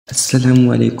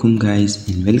Assalamu alaikum guys,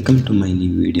 and welcome to my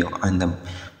new video on the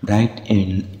bright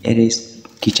and airy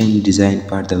kitchen design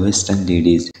for the western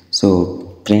ladies.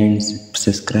 So friends,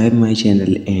 subscribe my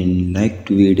channel and like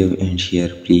the video and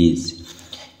share please.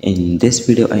 In this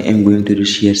video I am going to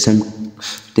share some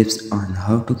tips on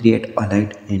how to create a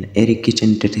light and airy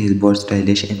kitchen that is both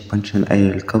stylish and functional. I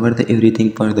will cover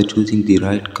everything for the choosing the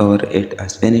right cover it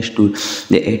as finished to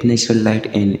the add natural light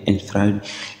and infrared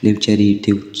luxury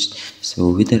tips. So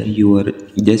whether you are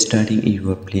just starting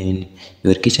your plan,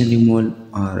 your kitchen remodel,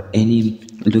 or any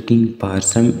looking for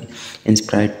some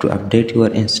inspired to update your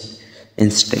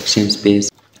instruction space,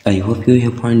 I hope you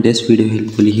have found this video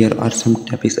helpful. Here are some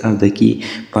topics of the key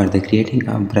for the creating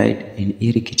a bright and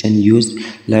airy kitchen. Use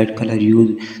light color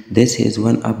use. This is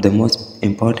one of the most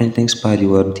important things for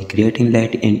your the creating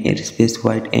light and airy space.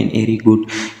 White and airy good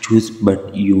choose,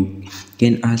 but you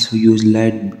can also use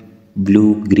light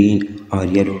blue, green, or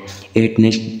yellow. 8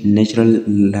 natural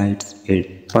lights.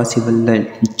 8 possible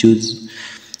light. Choose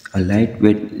a light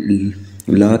with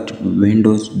large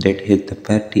windows that hit the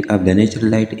party of the natural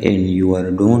light, and you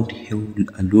are don't have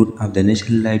a lot of the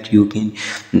natural light. You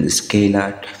can scale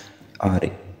out or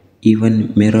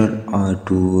even mirror or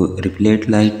to reflect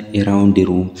light around the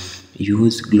room.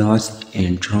 Use glass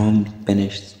and chrome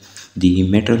finishes. The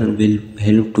metal will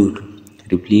help to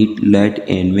reflect light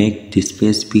and make the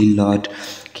space feel large.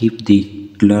 Keep the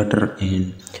clutter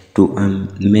and to a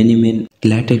minimum.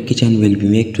 Cluttered kitchen will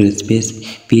make the space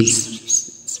feel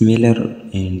smaller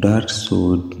and dark,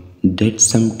 so that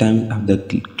sometimes of the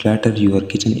clutter your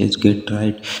kitchen is get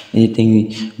right.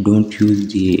 Anything don't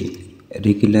use the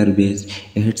regular base.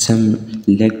 Add some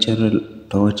lectural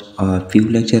touch or few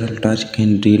lectural touch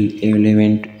can real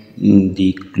element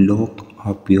the look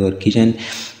of your kitchen.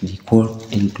 The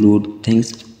code include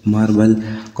things marble,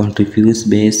 contributes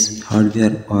base,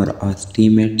 hardware, or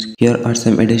estimates. Here are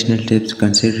some additional tips.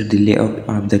 Consider the layout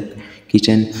of the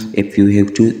kitchen. If you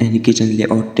have choose any kitchen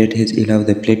layout that has allow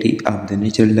the plenty of the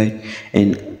natural light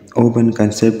and open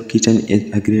concept, kitchen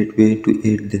is a great way to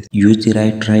add this. Use the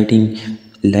right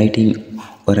lighting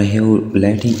or a have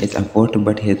lighting is important,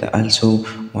 but has also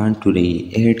want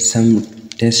to add some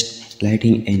test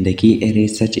lighting in the key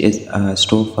areas such as a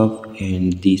stove up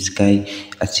and the sky.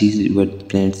 Assist with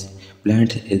plants.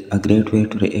 Plants is a great way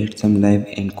to add some life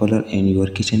and color in your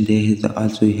kitchen. They has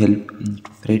also help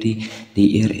to pretty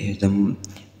the air as the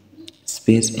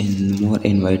space and more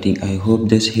inviting. I hope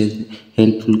this has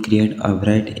helpful create a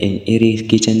bright and airy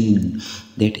kitchen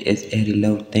that is airy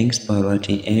love. Thanks for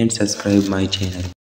watching and subscribe my channel.